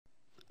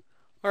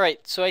All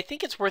right, so I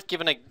think it's worth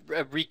giving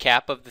a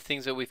recap of the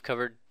things that we've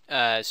covered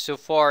so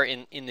far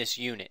in this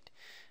unit.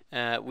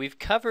 We've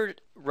covered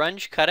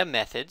Runge-Kutta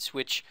methods,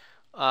 which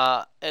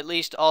at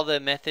least all the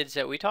methods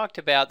that we talked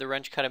about, the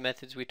Runge-Kutta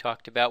methods we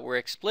talked about, were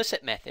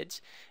explicit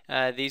methods.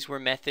 These were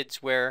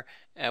methods where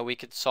we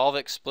could solve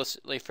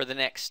explicitly for the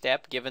next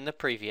step given the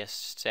previous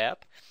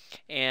step.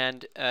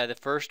 And the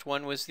first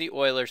one was the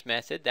Euler's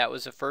method. That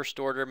was a first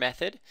order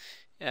method.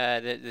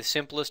 The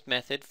simplest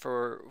method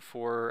for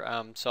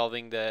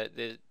solving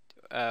the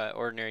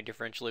ordinary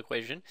differential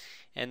equation.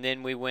 And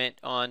then we went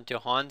on to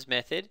Hahn's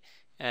method,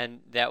 and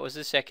that was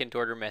the second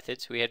order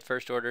method. So we had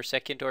first order,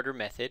 second order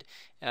method,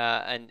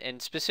 and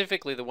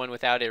specifically the one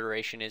without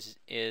iteration is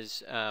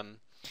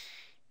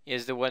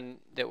the one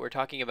that we're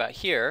talking about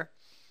here,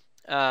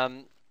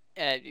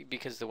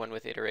 because the one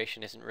with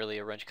iteration isn't really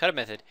a Runge-Kutta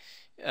method.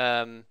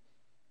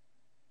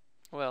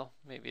 Well,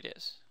 maybe it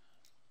is.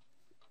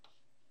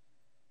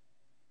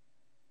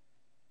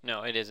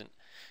 No, it isn't.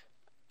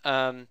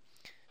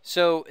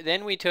 So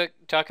then we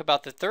talk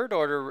about the third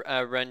order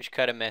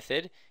Runge-Kutta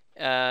method,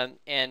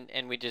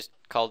 and we just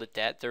called it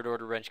that, third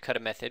order Runge-Kutta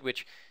method.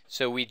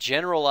 So we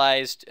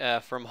generalized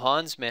from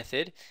Hahn's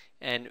method,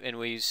 and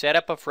we set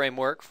up a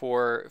framework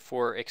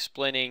for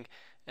explaining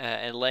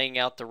and laying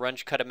out the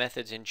Runge-Kutta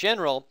methods in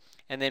general,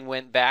 and then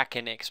went back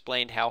and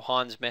explained how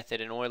Hahn's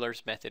method and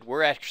Euler's method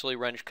were actually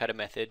Runge-Kutta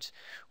methods.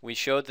 We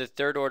showed the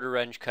third order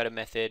Runge-Kutta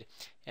method,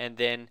 and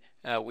then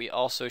we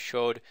also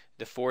showed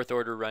the fourth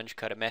order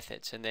Runge-Kutta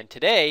methods. And then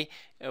today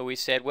we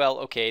said, well,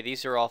 okay,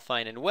 these are all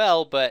fine and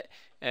well, but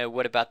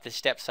what about the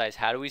step size?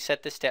 How do we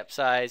set the step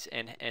size,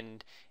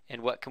 and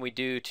what can we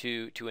do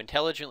to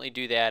intelligently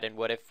do that? And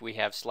what if we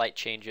have slight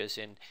changes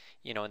in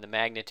the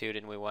magnitude,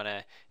 and we want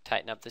to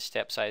tighten up the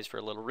step size for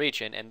a little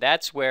region? And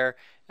that's where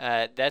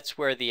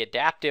the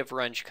adaptive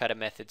Runge-Kutta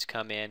methods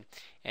come in.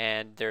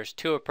 And there's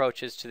two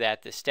approaches to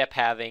that: the step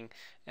halving,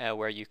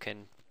 where you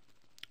can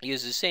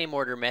use the same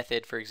order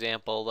method, for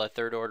example, the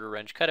third order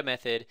Runge-Kutta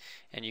method,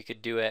 and you could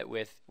do it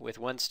with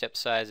one step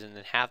size and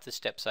then half the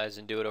step size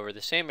and do it over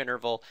the same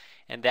interval,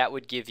 and that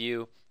would give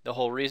you, the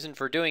whole reason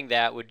for doing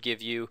that would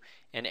give you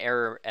an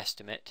error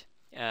estimate.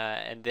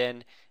 And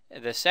then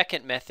the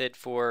second method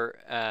for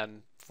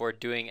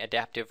doing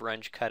adaptive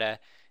Runge-Kutta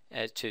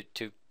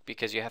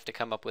because you have to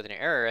come up with an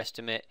error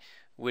estimate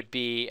would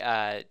be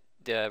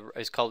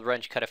is called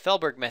Runge-Kutta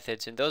Feldburg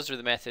methods, and those are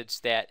the methods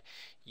that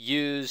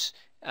use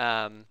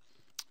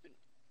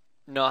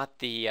not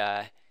the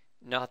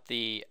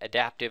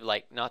adaptive,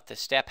 like not the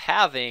step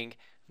halving,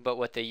 but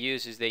what they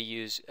use is they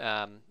use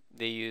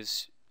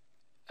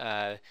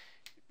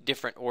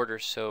different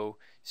orders.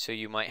 So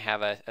you might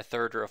have a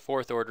third or a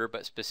fourth order,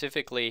 but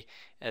specifically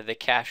the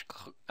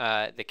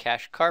Cash-Karp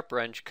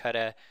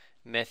Runge-Kutta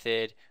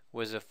method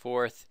was a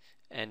fourth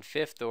and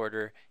fifth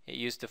order. It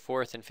used the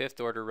fourth and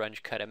fifth order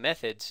Runge-Kutta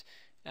methods.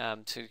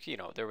 So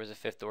there was a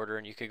fifth order,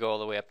 and you could go all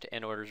the way up to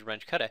n orders of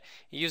Runge-Kutta. It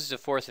uses the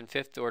fourth and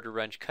fifth order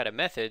Runge-Kutta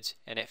methods,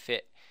 and it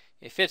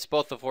fits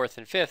both the fourth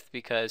and fifth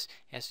because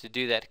it has to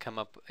do that to come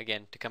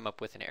up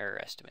with an error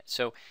estimate.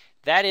 So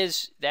that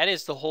is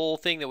the whole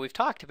thing that we've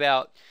talked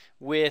about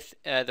with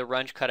the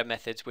Runge-Kutta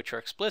methods, which are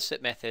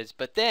explicit methods.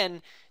 But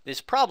then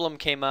this problem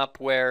came up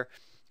where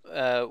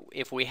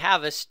if we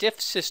have a stiff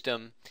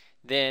system,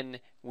 then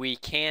we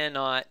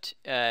cannot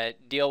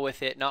deal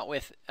with it, not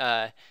with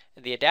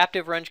the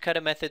adaptive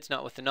Runge-Kutta methods,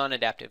 not with the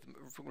non-adaptive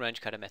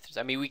Runge-Kutta methods.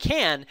 I mean, we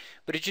can,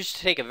 but it just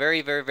take a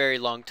very, very, very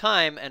long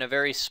time and a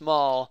very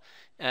small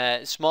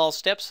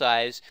step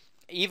size.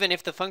 Even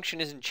if the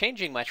function isn't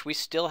changing much, we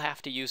still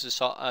have to use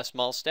a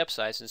small step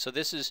size. And so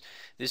this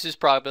is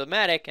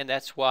problematic, and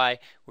that's why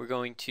we're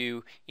going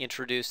to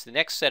introduce the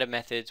next set of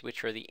methods,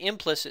 which are the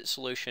implicit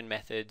solution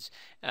methods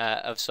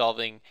of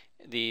solving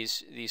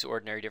these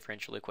ordinary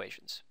differential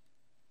equations.